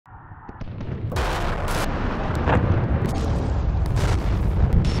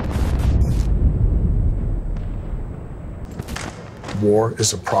war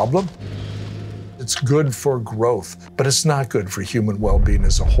is a problem. It's good for growth, but it's not good for human well-being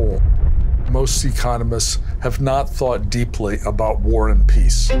as a whole. Most economists have not thought deeply about war and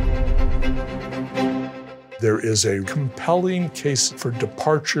peace. There is a compelling case for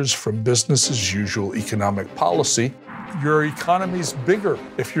departures from business as usual economic policy. Your economy's bigger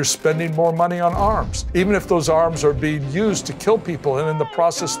if you're spending more money on arms, even if those arms are being used to kill people and in the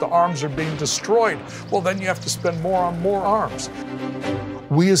process the arms are being destroyed. Well, then you have to spend more on more arms.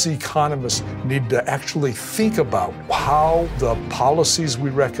 We as economists need to actually think about how the policies we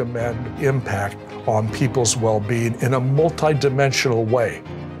recommend impact on people's well-being in a multidimensional way.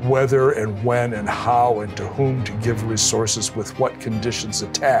 Whether and when and how and to whom to give resources with what conditions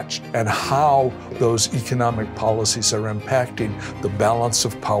attached, and how those economic policies are impacting the balance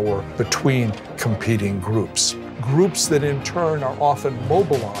of power between competing groups. Groups that in turn are often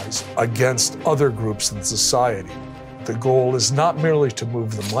mobilized against other groups in society. The goal is not merely to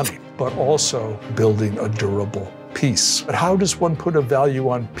move the money, but also building a durable peace. But how does one put a value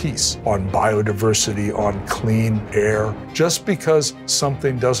on peace, on biodiversity, on clean air? Just because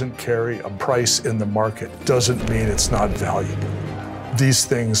something doesn't carry a price in the market doesn't mean it's not valuable. These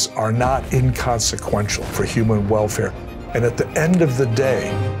things are not inconsequential for human welfare. And at the end of the day,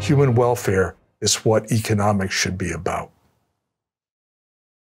 human welfare is what economics should be about.